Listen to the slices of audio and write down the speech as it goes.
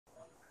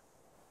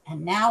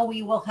And now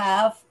we will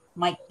have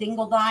Mike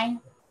Dingledine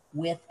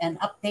with an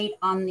update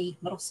on the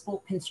middle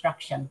school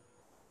construction.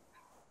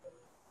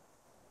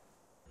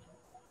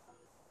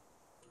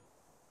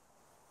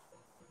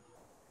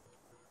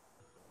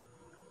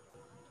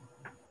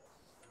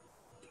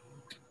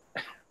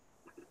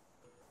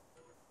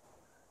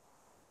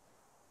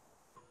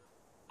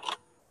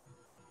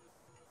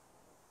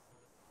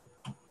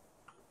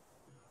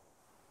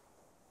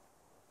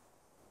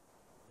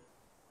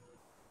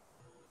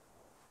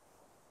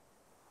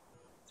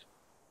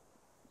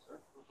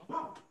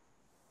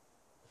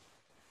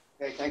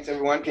 Okay, thanks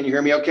everyone. Can you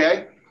hear me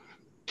okay?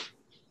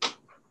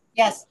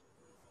 Yes.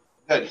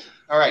 Good.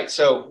 All right,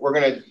 so we're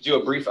going to do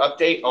a brief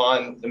update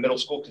on the middle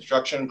school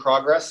construction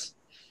progress.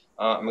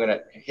 I'm going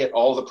to hit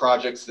all the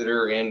projects that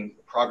are in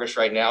progress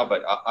right now,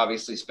 but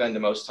obviously spend the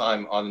most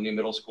time on the new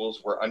middle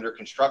schools. We're under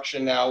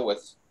construction now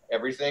with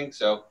everything,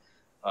 so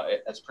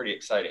that's pretty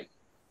exciting.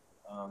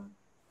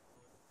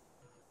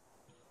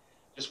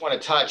 Just want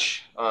to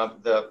touch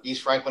the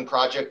East Franklin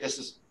project. This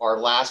is our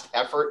last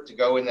effort to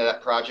go into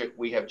that project.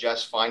 We have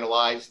just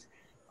finalized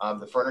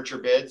the furniture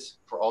bids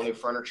for all new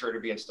furniture to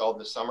be installed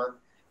this summer.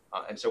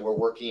 And so we're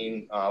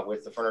working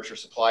with the furniture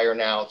supplier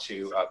now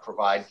to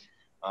provide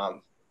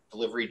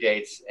delivery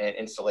dates and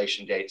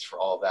installation dates for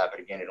all of that. But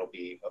again, it'll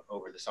be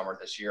over the summer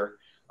this year.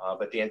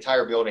 But the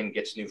entire building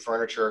gets new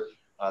furniture.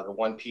 The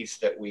one piece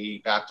that we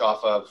backed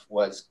off of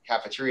was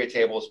cafeteria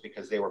tables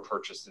because they were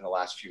purchased in the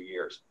last few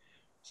years.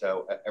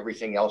 So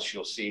everything else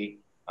you'll see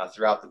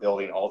throughout the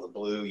building, all the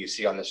blue you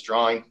see on this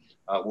drawing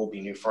will be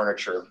new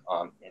furniture,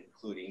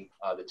 including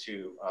the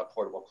two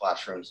portable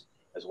classrooms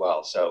as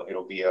well. So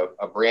it'll be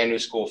a brand new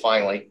school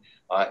finally,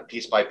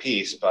 piece by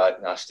piece, but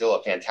still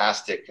a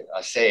fantastic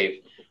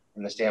save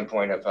from the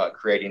standpoint of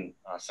creating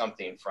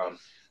something from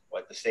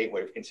what the state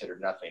would have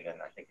considered nothing.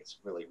 And I think it's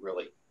really,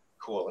 really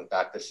cool. In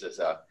fact, this is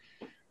an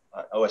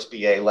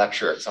OSBA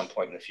lecture at some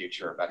point in the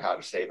future about how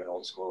to save an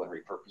old school and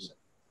repurpose it.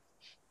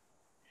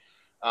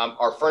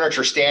 Our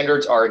furniture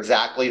standards are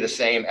exactly the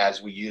same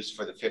as we use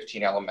for the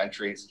 15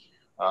 elementaries.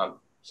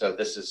 So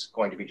this is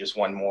going to be just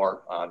one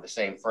more, the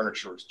same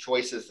furniture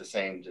choices, the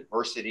same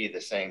diversity,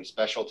 the same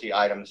specialty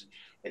items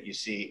that you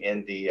see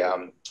in the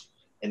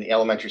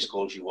elementary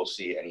schools you will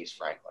see in East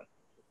Franklin.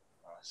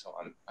 So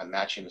I'm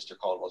matching Mr.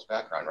 Caldwell's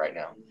background right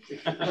now.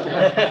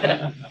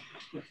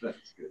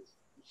 That's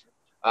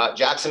good.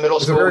 Jackson Middle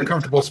School. It's a very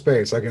comfortable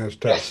space, I can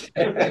attest.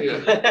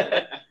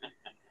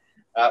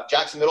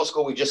 Jackson Middle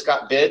School, we just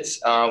got bids.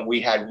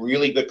 We had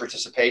really good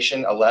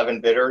participation,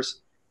 11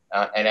 bidders.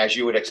 And as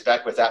you would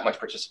expect with that much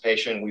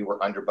participation, we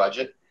were under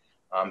budget.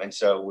 And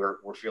so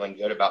we're feeling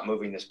good about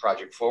moving this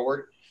project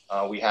forward.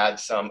 We had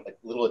some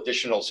little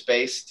additional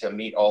space to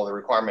meet all the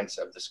requirements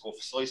of the School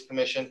Facilities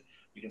Commission.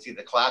 You can see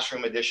the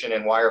classroom addition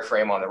and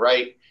wireframe on the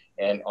right,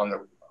 and on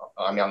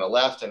the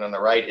left, and on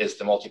the right is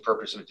the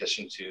multi-purpose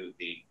addition to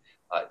the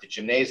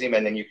gymnasium.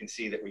 And then you can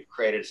see that we've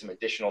created some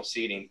additional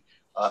seating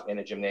in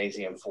a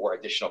gymnasium for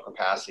additional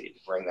capacity to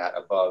bring that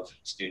above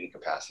student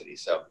capacity.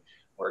 So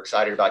we're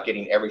excited about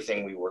getting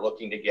everything we were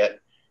looking to get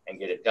and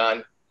get it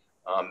done.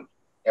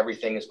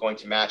 Everything is going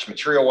to match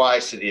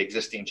material-wise to the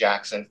existing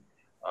Jackson.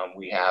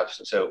 We have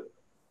so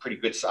pretty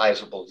good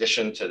sizable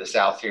addition to the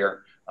south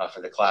here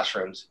for the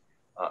classrooms.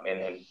 And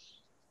then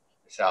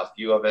the south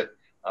view of it,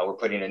 we're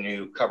putting a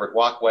new covered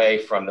walkway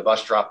from the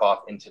bus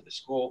drop-off into the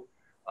school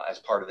as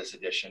part of this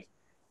addition.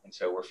 And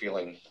so we're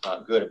feeling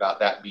good about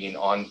that being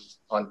on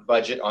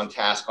budget, on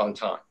task, on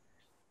time.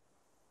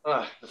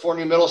 The 4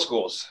 new middle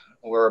schools,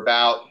 we're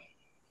about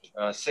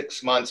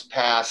 6 months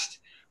past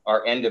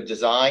our end of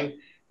design.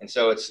 And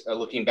so it's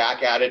looking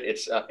back at it,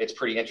 it's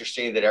pretty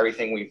interesting that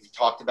everything we've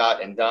talked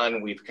about and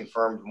done, we've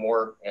confirmed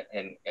more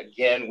and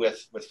again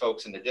with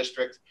folks in the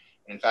district.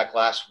 And in fact,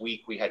 last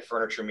week we had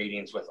furniture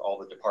meetings with all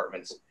the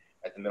departments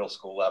at the middle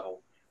school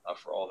level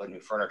for all the new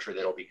furniture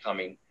that'll be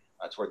coming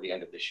toward the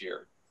end of this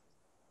year.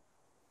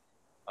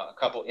 A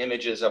couple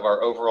images of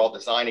our overall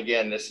design.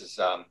 Again, this is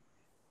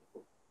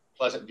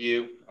Pleasant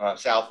View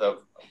south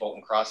of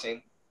Bolton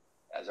Crossing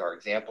as our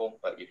example,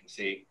 but you can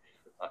see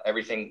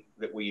everything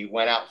that we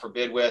went out for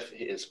bid with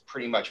is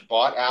pretty much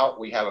bought out.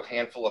 We have a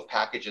handful of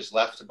packages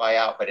left to buy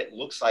out, but it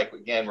looks like,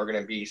 again, we're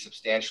going to be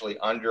substantially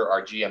under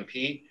our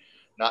GMP,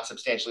 not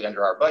substantially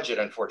under our budget,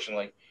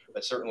 unfortunately,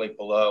 but certainly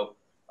below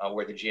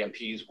where the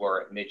GMPs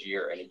were at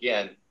mid-year. And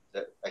again,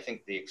 I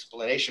think the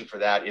explanation for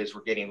that is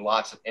we're getting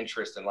lots of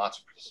interest and lots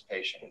of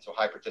participation. And so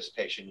high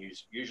participation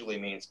usually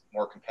means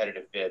more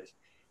competitive bids.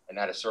 And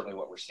that is certainly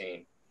what we're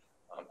seeing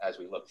as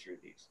we look through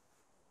these.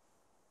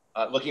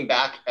 Looking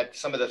back at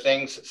some of the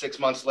things 6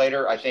 months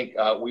later, I think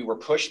we were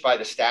pushed by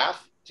the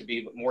staff to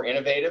be more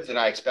innovative than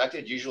I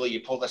expected. Usually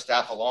you pull the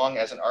staff along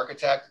as an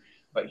architect,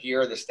 but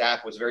here the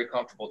staff was very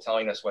comfortable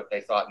telling us what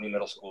they thought new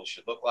middle schools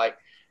should look like.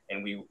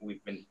 And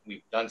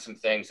we've done some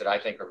things that I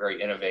think are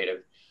very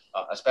innovative,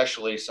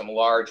 especially some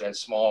large and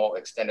small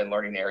extended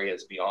learning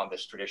areas beyond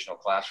this traditional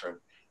classroom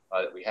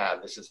that we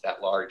have. This is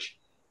that large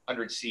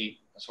 100-seat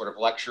sort of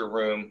lecture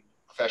room,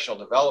 professional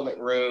development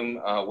room,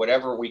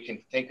 whatever we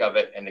can think of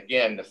it. And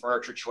again, the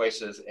furniture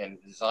choices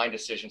and design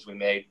decisions we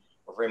made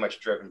were very much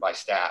driven by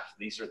staff.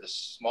 These are the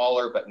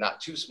smaller, but not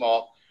too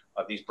small,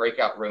 of these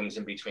breakout rooms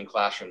in between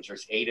classrooms.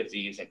 There's 8 of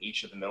these in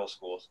each of the middle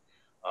schools,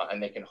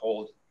 and they can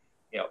hold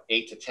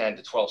 8 to 10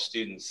 to 12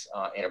 students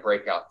in a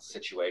breakout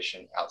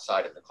situation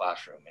outside of the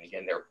classroom. And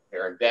again,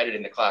 they're embedded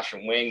in the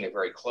classroom wing. They're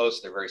very close.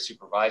 They're very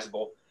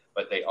supervisable,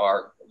 but they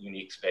are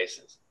unique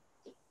spaces.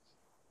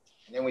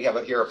 And then we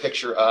have here a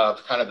picture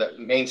of kind of the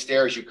main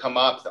stairs. You come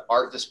up, the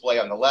art display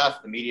on the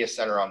left, the media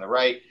center on the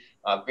right,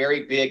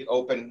 very big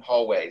open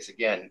hallways.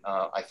 Again,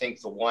 I think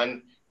the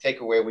one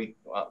takeaway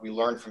we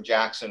learned from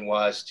Jackson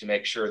was to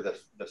make sure the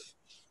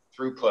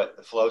throughput,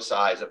 the flow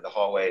size of the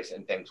hallways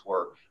and things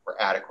were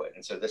adequate.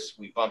 And so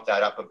we bumped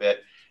that up a bit,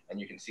 and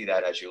you can see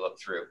that as you look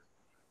through.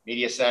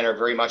 Media center,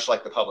 very much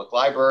like the public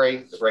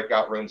library, the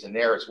breakout rooms in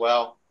there as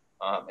well.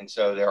 And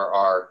so there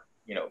are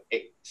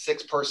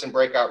 6-person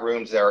breakout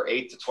rooms, there are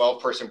 8 to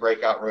 12-person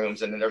breakout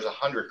rooms, and then there's a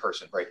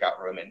 100-person breakout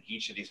room in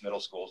each of these middle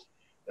schools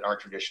that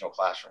aren't traditional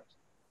classrooms.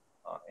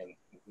 And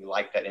we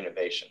like that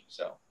innovation.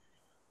 So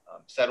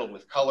settled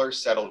with colors,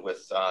 settled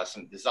with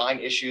some design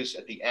issues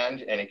at the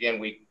end. And again,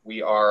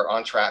 we are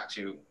on track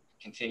to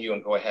continue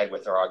and go ahead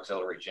with our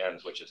auxiliary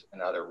gyms, which is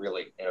another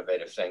really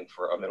innovative thing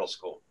for a middle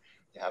school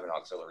to have an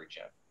auxiliary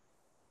gym.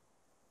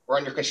 We're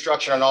under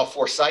construction on all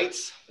 4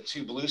 sites. The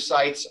 2 blue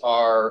sites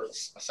are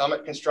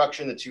Summit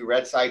construction. The 2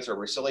 red sites are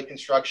Russilli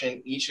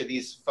construction. Each of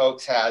these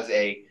folks has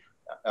a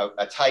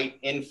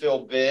tight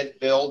infill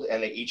build,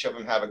 and each of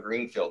them have a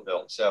greenfield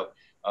build. So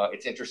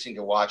it's interesting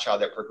to watch how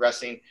they're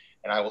progressing.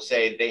 And I will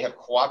say they have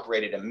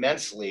cooperated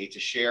immensely to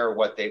share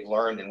what they've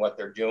learned and what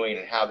they're doing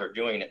and how they're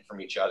doing it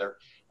from each other.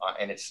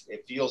 And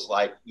it feels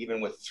like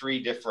even with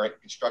 3 different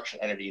construction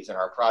entities in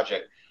our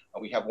project,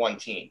 we have one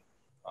team.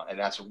 And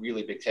that's a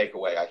really big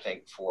takeaway, I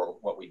think, for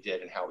what we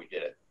did and how we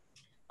did it.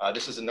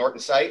 This is the Norton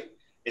site.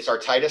 It's our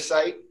tightest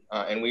site,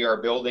 and we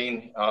are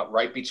building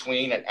right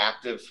between an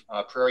active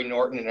Prairie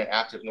Norton and an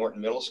active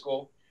Norton Middle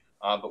School,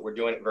 but we're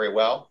doing it very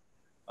well.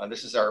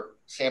 This is our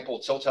sample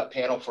tilt-up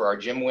panel for our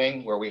gym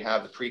wing, where we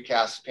have the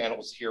precast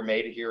panels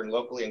made here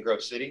locally in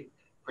Grove City.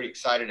 Pretty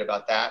excited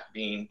about that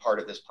being part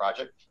of this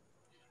project.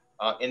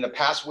 In the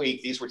past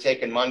week, these were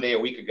taken Monday a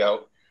week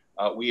ago.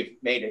 We've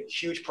made a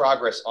huge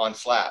progress on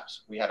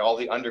slabs. We had all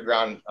the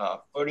underground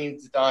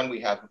footings done. We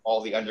have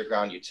all the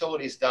underground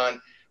utilities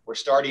done. We're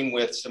starting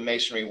with some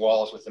masonry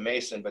walls with the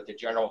mason, but the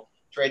general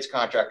trades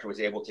contractor was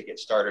able to get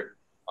started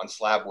on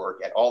slab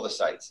work at all the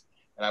sites.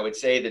 And I would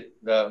say that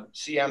the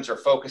CMs are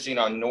focusing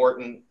on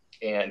Norton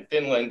and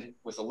Finland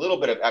with a little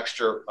bit of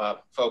extra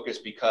focus,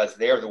 because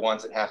they're the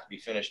ones that have to be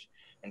finished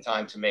in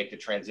time to make the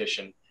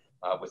transition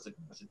with the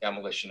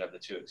demolition of the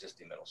 2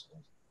 existing middle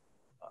schools.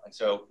 And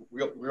so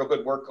real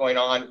good work going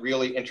on,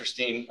 really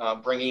interesting,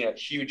 bringing a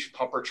huge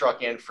pumper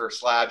truck in for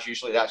slabs.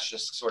 Usually that's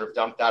just sort of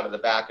dumped out of the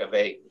back of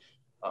a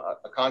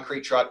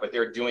concrete truck, but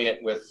they're doing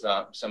it with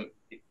some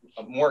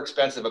more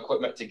expensive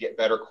equipment to get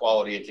better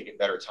quality and to get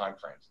better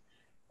timeframes.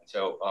 And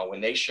so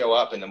when they show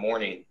up in the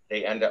morning,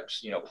 they end up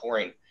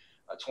pouring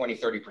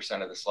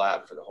 20–30% of the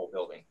slab for the whole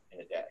building in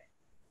a day.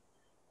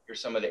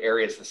 Here's some of the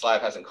areas the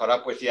slab hasn't caught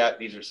up with yet.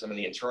 These are some of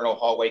the internal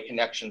hallway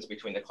connections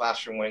between the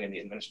classroom wing and the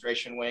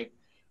administration wing.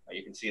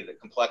 You can see the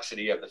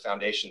complexity of the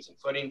foundations and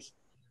footings,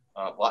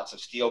 lots of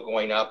steel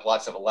going up,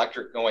 lots of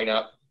electric going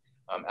up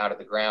out of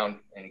the ground.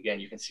 And again,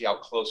 you can see how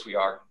close we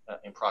are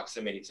in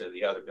proximity to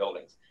the other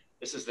buildings.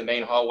 This is the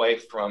main hallway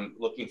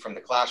looking from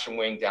the classroom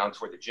wing down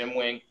toward the gym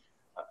wing.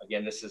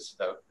 Again, this is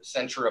the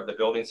center of the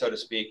building, so to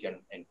speak,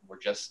 and we're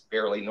just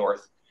barely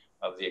north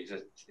of the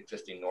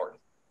existing Norton.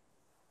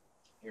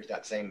 Here's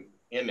that same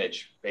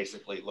image,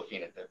 basically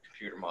looking at the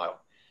computer model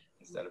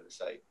instead of the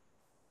site.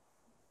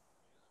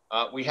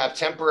 We have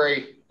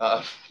temporary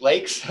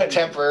lakes,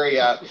 temporary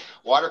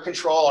water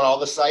control on all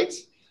the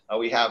sites.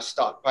 We have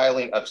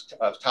stockpiling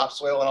of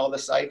topsoil on all the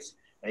sites.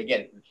 And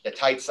again, the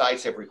tight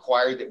sites have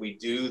required that we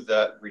do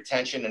the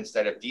retention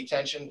instead of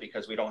detention,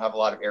 because we don't have a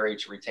lot of area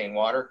to retain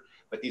water.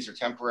 But these are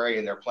temporary,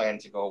 and they're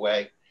planned to go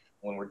away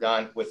when we're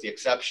done, with the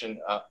exception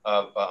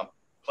of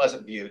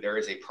Pleasant View. There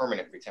is a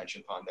permanent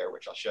retention pond there,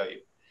 which I'll show you.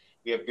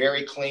 We have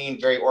very clean,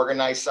 very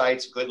organized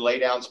sites, good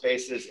laydown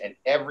spaces, and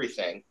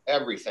everything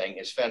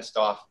is fenced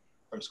off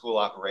from school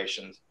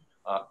operations,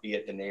 be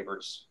it the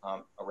neighbors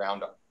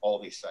around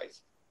all these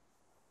sites.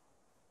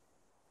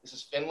 This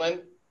is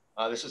Finland.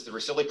 This is the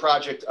Russilli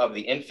project of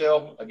the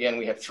infill. Again,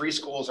 we have 3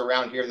 schools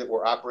around here that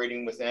we're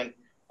operating within.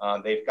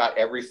 They've got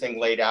everything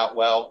laid out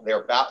well.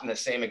 They're about in the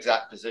same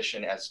exact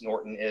position as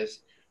Norton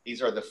is.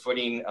 These are the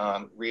footing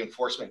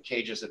reinforcement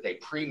cages that they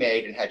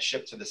pre-made and had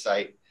shipped to the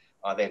site.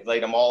 They've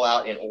laid them all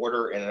out in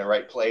order and in the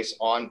right place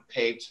on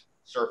paved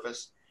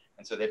surface.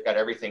 And so they've got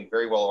everything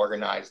very well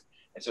organized.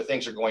 And so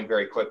things are going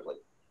very quickly.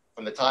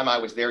 From the time I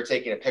was there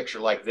taking a picture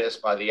like this,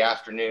 by the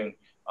afternoon,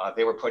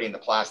 they were putting the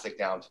plastic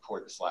down to pour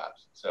the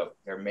slabs. So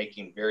they're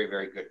making very,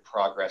 very good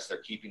progress.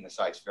 They're keeping the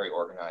sites very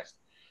organized.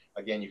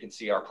 Again, you can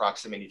see our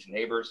proximity to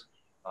neighbors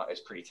is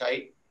pretty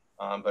tight.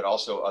 but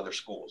also other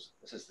schools.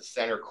 This is the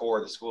center core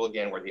of the school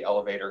again, where the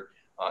elevator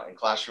and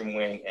classroom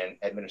wing and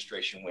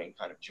administration wing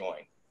kind of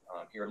join.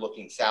 Here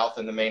looking south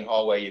in the main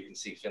hallway, you can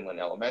see Finland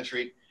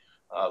Elementary.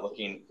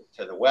 Looking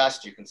to the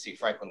west, you can see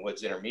Franklin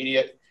Woods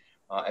Intermediate.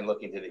 And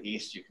looking to the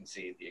east, you can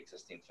see the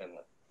existing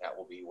Finland. That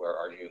will be where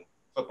our new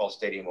football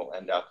stadium will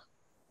end up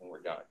when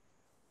we're done.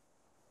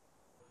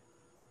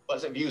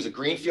 Pleasant View is a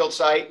greenfield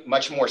site,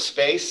 much more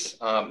space,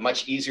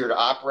 much easier to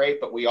operate,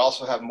 but we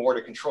also have more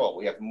to control.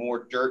 We have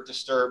more dirt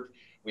disturbed,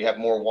 we have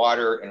more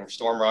water and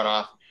storm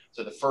runoff.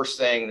 So the first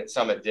thing that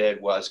Summit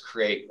did was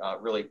create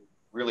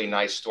really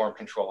nice storm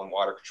control and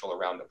water control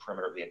around the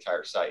perimeter of the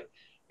entire site.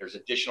 There's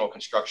additional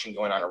construction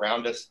going on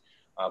around us,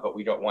 but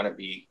we don't want to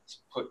be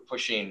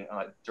pushing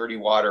dirty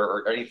water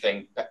or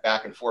anything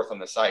back and forth on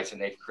the sites,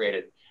 and they've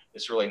created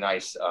this really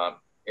nice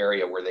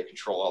area where they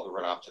control all the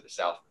runoff to the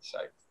south of the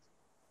site.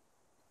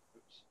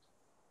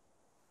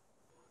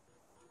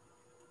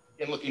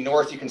 And looking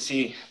north, you can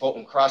see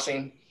Bolton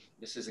Crossing.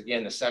 This is,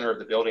 again, the center of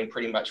the building,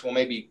 pretty much, well,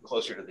 maybe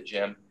closer to the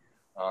gym.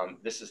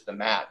 This is the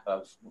mat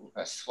of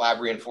slab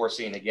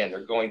reinforcing. Again,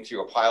 they're going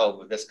through a pile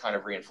of this kind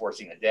of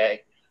reinforcing a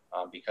day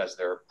because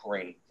they're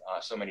pouring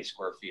so many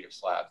square feet of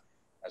slab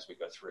as we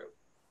go through.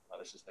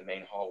 This is the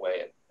main hallway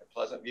at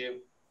Pleasant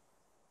View.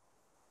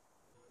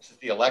 This is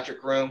the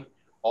electric room.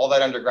 All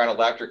that underground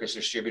electric is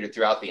distributed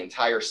throughout the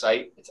entire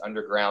site. It's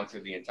underground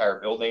through the entire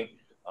building.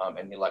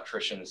 And the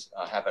electricians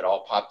have it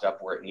all popped up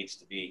where it needs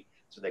to be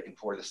so they can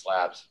pour the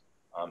slabs,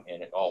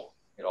 and it all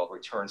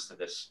returns to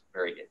this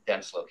very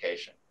dense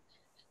location.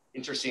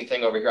 Interesting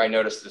thing over here, I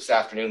noticed this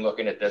afternoon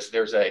looking at this,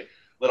 there's a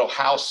little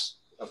house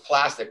of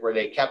plastic where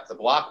they kept the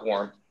block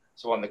warm.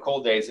 So on the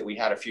cold days that we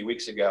had a few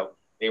weeks ago,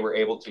 they were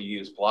able to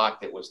use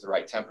block that was the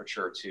right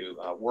temperature to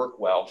work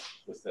well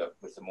with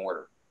the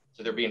mortar.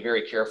 So they're being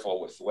very careful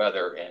with the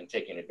weather and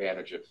taking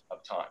advantage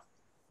of time.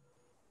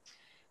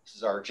 This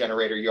is our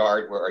generator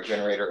yard where our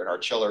generator and our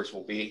chillers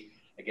will be.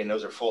 Again,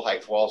 those are full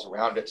height walls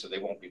around it, so they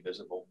won't be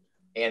visible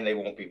and they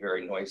won't be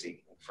very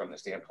noisy from the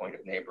standpoint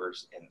of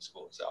neighbors and the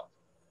school itself.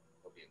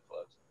 They'll be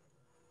enclosed.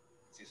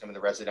 See some of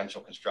the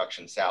residential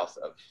construction south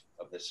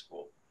of this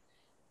school.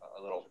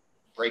 A little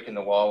break in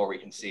the wall where we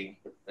can see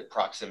the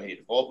proximity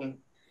to Bolton.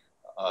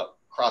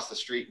 Across the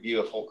street view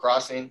of Holt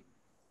Crossing.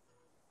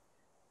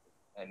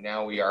 And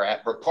now we are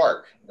at Brook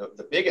Park,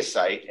 the biggest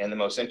site and the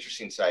most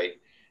interesting site.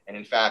 And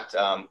in fact,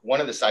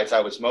 one of the sites I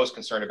was most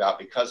concerned about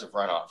because of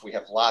runoff. We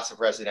have lots of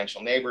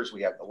residential neighbors.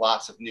 We have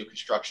lots of new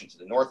construction to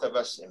the north of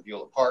us in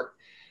Beulah Park.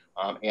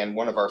 And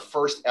one of our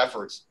first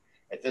efforts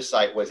at this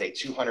site was a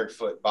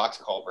 200-foot box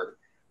culvert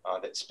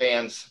that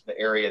spans the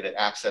area that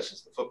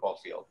accesses the football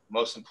field.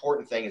 Most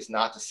important thing is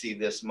not to see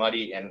this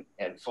muddy and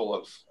full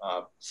of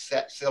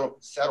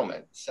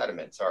sediment,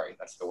 sorry,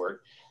 that's the word,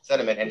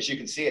 sediment. And as you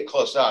can see it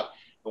close up,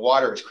 the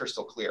water is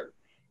crystal clear.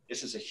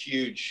 This is a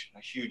huge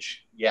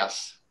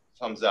yes.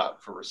 Thumbs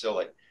up for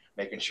Russilli,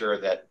 making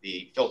sure that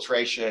the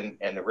filtration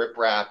and the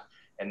riprap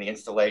and the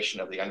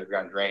installation of the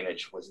underground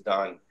drainage was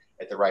done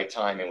at the right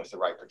time and with the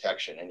right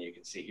protection. And you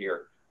can see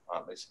here,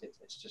 it's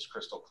just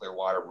crystal clear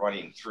water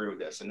running through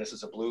this. And this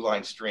is a blue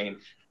line stream.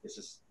 This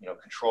is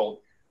controlled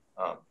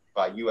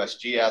by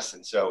USGS.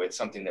 And so it's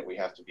something that we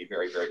have to be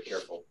very, very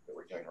careful that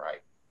we're doing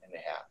right, and they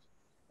have.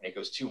 And it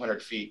goes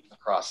 200 feet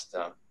across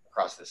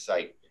this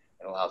site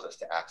and allows us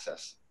to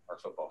access our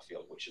football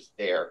field, which is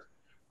there.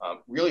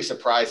 Really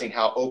surprising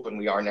how open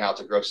we are now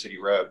to Grove City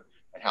Road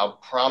and how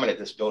prominent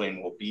this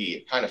building will be.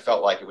 It kind of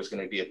felt like it was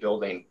going to be a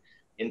building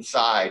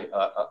inside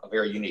a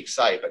very unique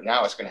site, but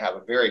now it's going to have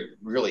a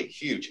really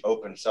huge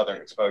open southern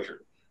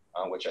exposure,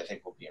 which I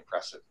think will be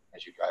impressive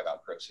as you drive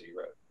out Grove City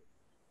Road.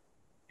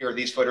 Here,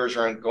 these footers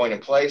are going in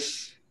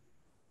place.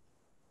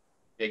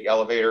 Big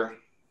elevator,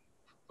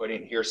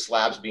 putting here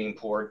slabs being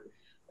poured.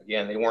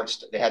 Again,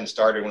 they hadn't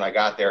started when I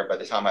got there. By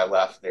the time I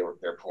left,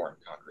 they're pouring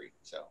concrete,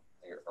 so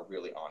they are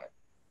really on it.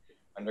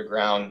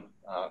 Underground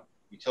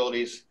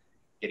utilities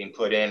getting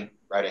put in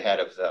right ahead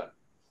of the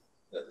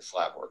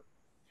slab work.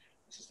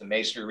 This is the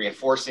masonry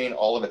reinforcing.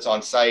 All of it's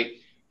on site.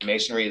 The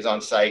masonry is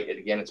on site.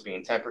 Again, it's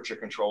being temperature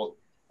controlled,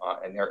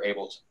 and they're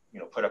able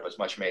to put up as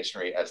much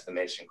masonry as the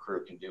mason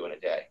crew can do in a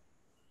day.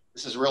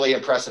 This is really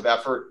impressive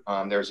effort.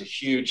 There's a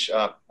huge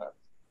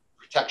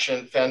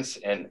protection fence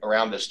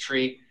around this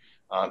tree,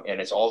 and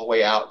it's all the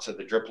way out to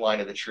the drip line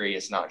of the tree.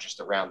 It's not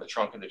just around the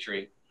trunk of the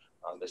tree.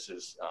 This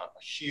is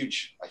a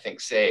huge, I think,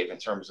 save in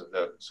terms of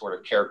the sort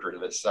of character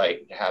of this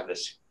site to have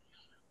this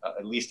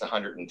at least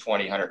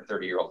 120,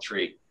 130-year-old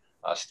tree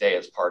stay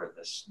as part of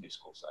this new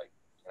school site.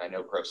 And I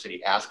know Grove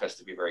City asked us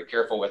to be very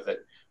careful with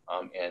it,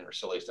 and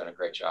Russilli's done a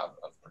great job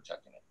of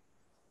protecting it.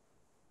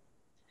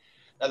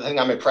 Another thing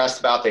I'm impressed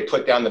about, they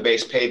put down the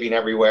base paving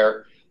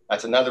everywhere.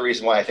 That's another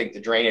reason why I think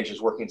the drainage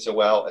is working so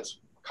well. It's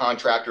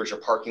contractors are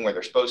parking where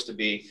they're supposed to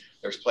be.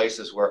 There's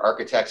places where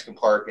architects can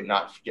park and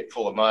not get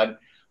full of mud.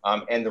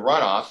 And the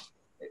runoff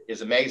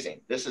is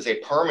amazing. This is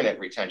a permanent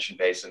retention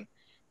basin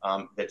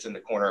that's in the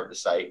corner of the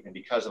site. And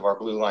because of our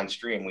blue line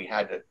stream, we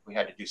had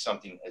to do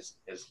something as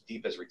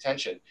deep as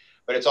retention,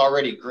 but it's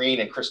already green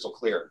and crystal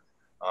clear.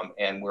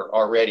 and we're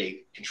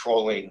already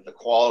controlling the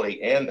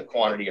quality and the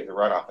quantity of the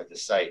runoff at the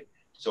site.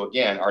 So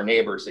again, our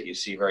neighbors that you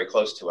see very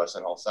close to us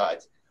on all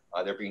sides,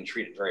 they're being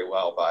treated very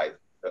well by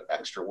the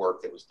extra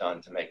work that was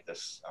done to make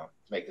this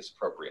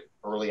appropriate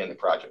early in the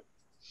project.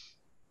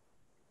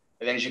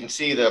 And then as you can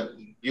see, the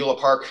Beulah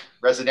Park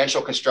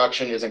residential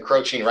construction is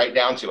encroaching right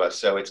down to us.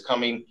 So it's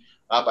coming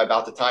up.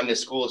 About the time this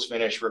school is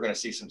finished, we're going to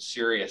see some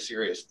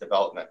serious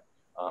development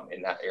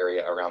in that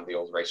area around the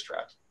old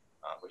racetrack,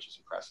 which is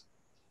impressive.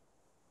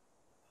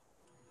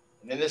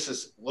 And then this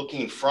is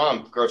looking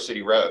from Grove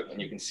City Road,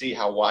 and you can see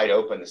how wide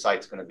open the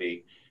site's going to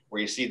be.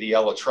 Where you see the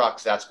yellow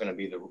trucks, that's going to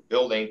be the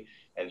building.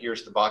 And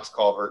here's the box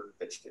culvert.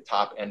 That's the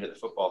top end of the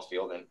football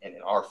field. And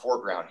in our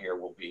foreground here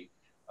will be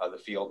the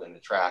field and the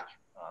track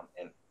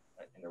and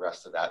the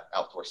rest of that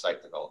outdoor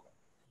site development.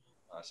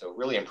 So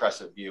really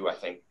impressive view, I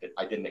think, that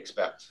I didn't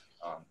expect,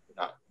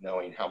 not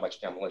knowing how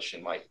much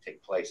demolition might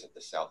take place at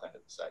the south end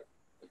of the site.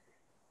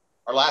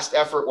 Our last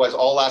effort was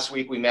all last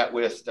week. We met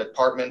with the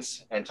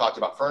departments and talked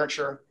about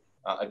furniture.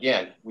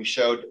 Again, we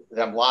showed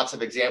them lots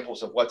of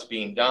examples of what's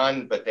being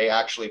done, but they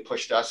actually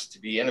pushed us to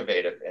be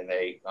innovative, and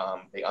they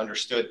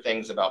understood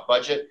things about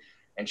budget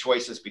and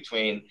choices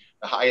between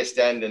the highest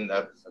end and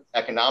the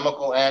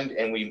economical end,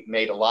 and we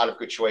made a lot of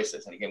good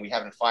choices. And again, we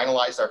haven't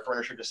finalized our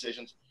furniture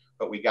decisions,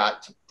 but we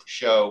got to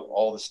show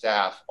all the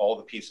staff, all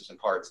the pieces and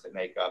parts that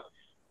make up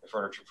the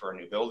furniture for a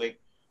new building.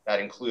 That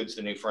includes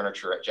the new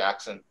furniture at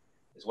Jackson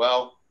as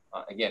well.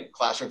 Again,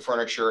 classroom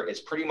furniture is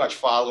pretty much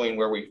following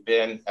where we've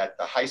been at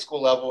the high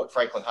school level at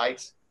Franklin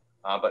Heights,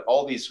 but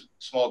all these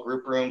small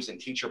group rooms and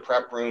teacher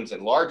prep rooms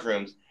and large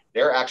rooms,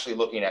 they're actually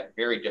looking at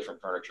very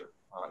different furniture.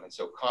 And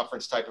so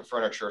conference type of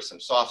furniture, some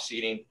soft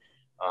seating,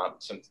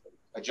 some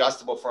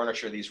adjustable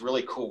furniture, these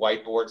really cool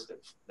whiteboards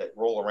that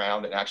roll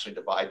around and actually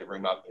divide the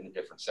room up into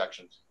different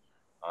sections.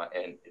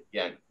 And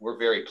again, we're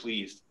very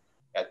pleased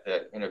at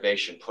the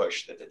innovation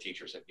push that the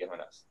teachers have given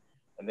us.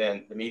 And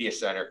then the media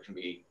center can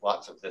be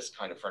lots of this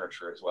kind of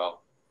furniture as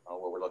well,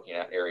 where we're looking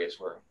at areas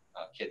where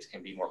kids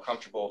can be more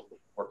comfortable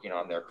working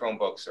on their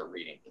Chromebooks or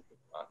reading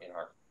in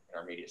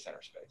our media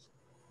center space.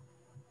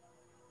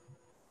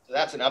 So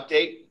that's an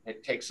update.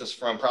 It takes us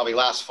from probably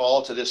last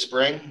fall to this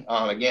spring.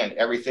 Again,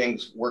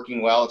 everything's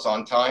working well, it's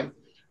on time.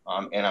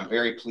 And I'm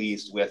very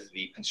pleased with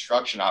the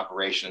construction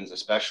operations,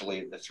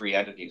 especially the three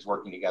entities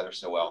working together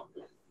so well.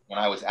 When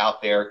I was out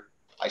there,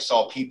 I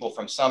saw people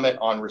from Summit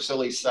on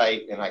Russilli's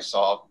site, and I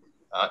saw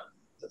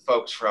the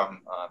folks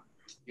from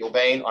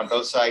Gilbane on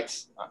both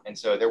sites. And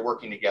so they're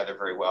working together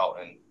very well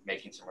and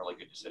making some really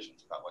good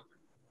decisions about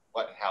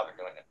what and how they're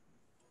doing it.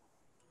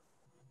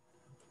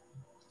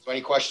 So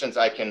any questions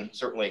I can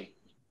certainly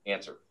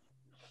answer.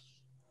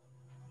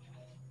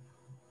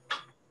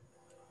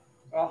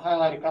 I'll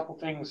highlight a couple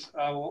things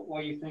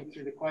while you think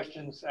through the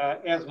questions.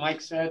 As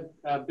Mike said,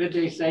 bid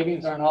day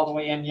savings aren't all the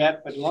way in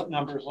yet, but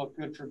numbers look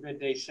good for bid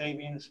day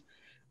savings.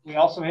 We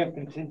also have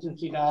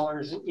contingency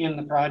dollars in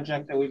the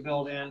project that we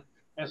build in,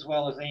 as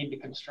well as aid to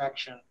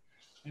construction.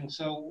 And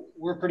so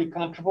we're pretty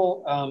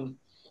comfortable.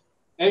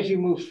 As you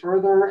move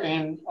further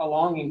and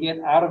along and get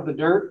out of the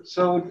dirt,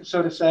 so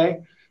to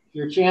say,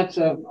 your chance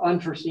of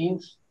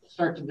unforeseens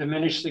start to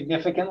diminish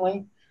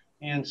significantly.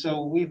 And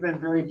so we've been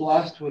very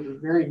blessed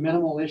with very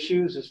minimal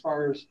issues as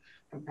far as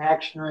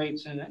compaction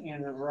rates and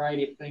a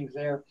variety of things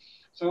there.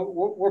 So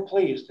we're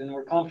pleased and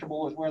we're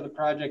comfortable with where the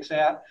project's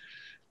at.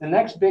 The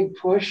next big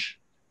push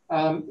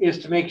is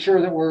to make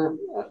sure that we're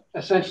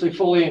essentially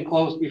fully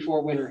enclosed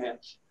before winter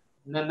hits.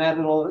 And then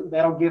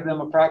that'll give them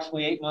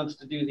approximately 8 months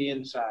to do the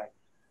inside.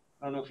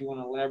 I don't know if you want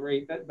to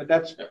elaborate, but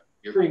that's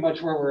pretty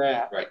much where we're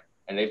at. Right.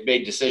 And they've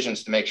made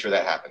decisions to make sure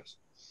that happens.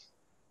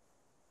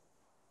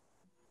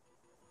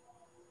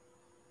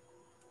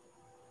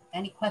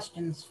 Any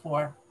questions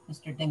for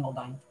Mr.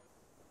 Dingledine?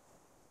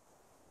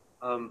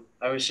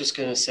 I was just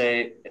going to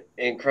say,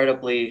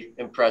 incredibly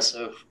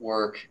impressive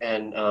work,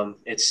 and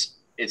it's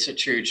a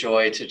true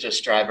joy to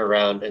just drive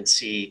around and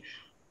see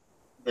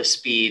the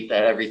speed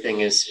that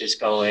everything is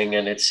going,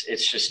 and it's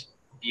just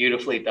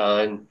beautifully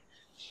done,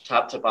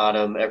 top to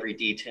bottom. Every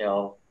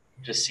detail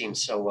just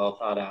seems so well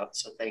thought out.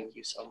 So thank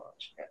you so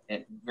much.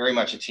 And very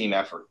much a team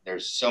effort.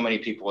 There's so many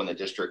people in the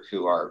district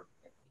who are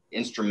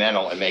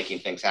instrumental in making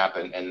things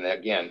happen. And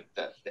again,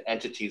 the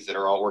entities that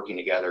are all working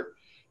together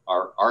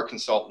are our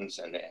consultants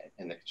and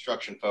the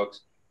construction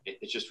folks.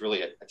 It's just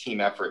really a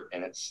team effort,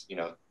 and it's, you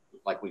know,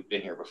 like we've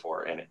been here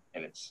before, and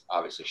it's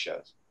obviously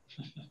shows.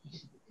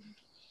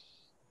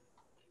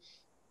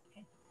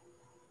 Okay.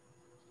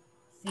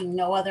 Seeing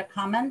no other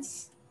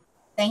comments,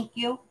 thank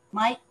you,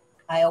 Mike.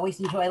 I always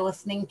enjoy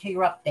listening to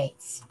your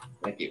updates.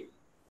 Thank you.